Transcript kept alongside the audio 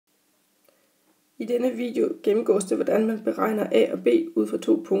I denne video gennemgås det, hvordan man beregner a og b ud fra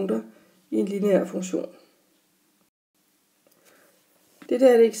 2 punkter i en lineær funktion. Dette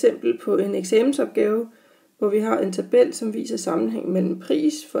er et eksempel på en eksamensopgave, hvor vi har en tabel, som viser sammenhængen mellem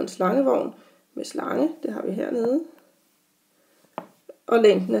pris for en slangevogn med slange, det har vi hernede, og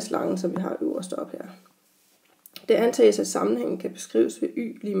længden af slangen, som vi har øverst op her. Det antages, at sammenhængen kan beskrives ved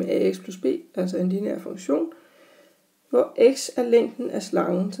y lige med ax plus b, altså en lineær funktion, hvor x er længden af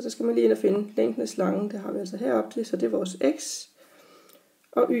slangen. Så der skal man lige ind og finde længden af slangen, det har vi altså heroppe til, så det er vores x.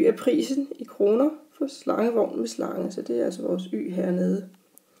 Og y er prisen i kroner for slangevogn med slange, så det er altså vores y hernede.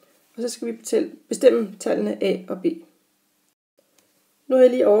 Og så skal vi bestemme tallene a og b. Nu har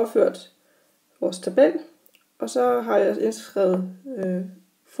jeg lige overført vores tabel, og så har jeg indskrevet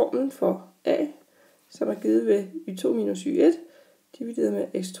formlen for a, som er givet ved y2 minus y1, divideret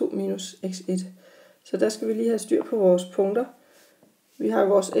med x2 minus x1. Så der skal vi lige have styr på vores punkter. Vi har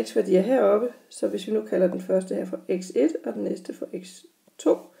vores x-værdier heroppe, så hvis vi nu kalder den første her for x1 og den næste for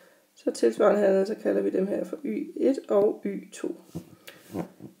x2, så tilsvarende hernede, så kalder vi dem her for y1 og y2.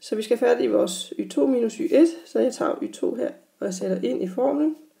 Så vi skal færdige i vores y2 minus y1, så jeg tager y2 her, og jeg sætter ind i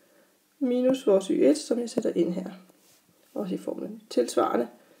formlen, minus vores y1, som jeg sætter ind her, også i formlen. Tilsvarende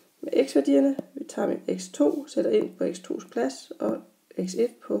med x-værdierne, vi tager min x2, sætter ind på x2's plads, og x1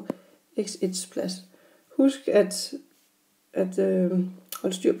 på x1's plads. Husk at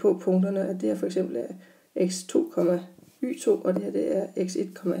holde styr på punkterne, at det her for eksempel er x2, y2, og det her det er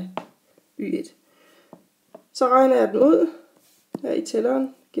x1, y1. Så regner jeg den ud. Her i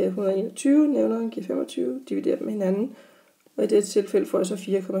tælleren giver 121, nævneren giver 25, dividerer dem med hinanden, og i dette tilfælde får jeg så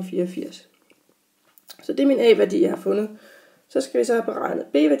 4,84. Så det er min a-værdi, jeg har fundet. Så skal vi så have beregnet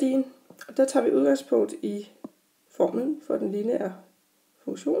b-værdien, og der tager vi udgangspunkt i formlen for den lineære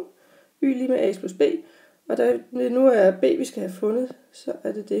funktion, y lige med a plus b, og da det nu er b, vi skal have fundet, så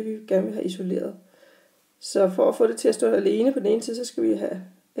er det det, vi gerne vil have isoleret. Så for at få det til at stå alene på den ene side, så skal vi have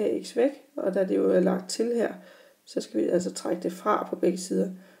ax væk, og da det jo er lagt til her, så skal vi altså trække det fra på begge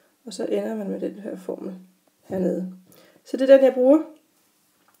sider, og så ender man med den her formel hernede. Så det er den, jeg bruger,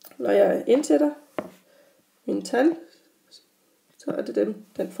 når jeg indsætter mine tal, så er det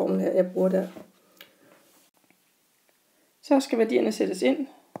den formel her, jeg bruger der. Så skal værdierne sættes ind.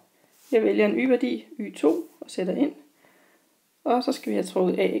 Jeg vælger en y-værdi, y2, og sætter ind. Og så skal vi have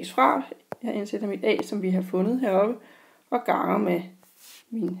trukket ax fra. Jeg indsætter mit a, som vi har fundet heroppe, og ganger med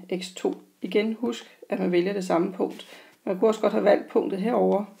min x2. Igen husk, at man vælger det samme punkt. Man kunne også godt have valgt punktet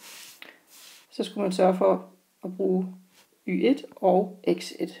herover. Så skulle man sørge for at bruge y1 og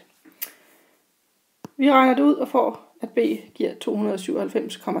x1. Vi regner det ud og får, at b giver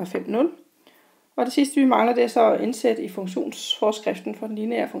 297,50. Og det sidste vi mangler, det er så at indsætte i funktionsforskriften for den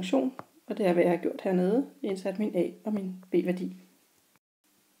lineære funktion. Og det er, hvad jeg har gjort hernede. Jeg har indsat min a og min b-værdi.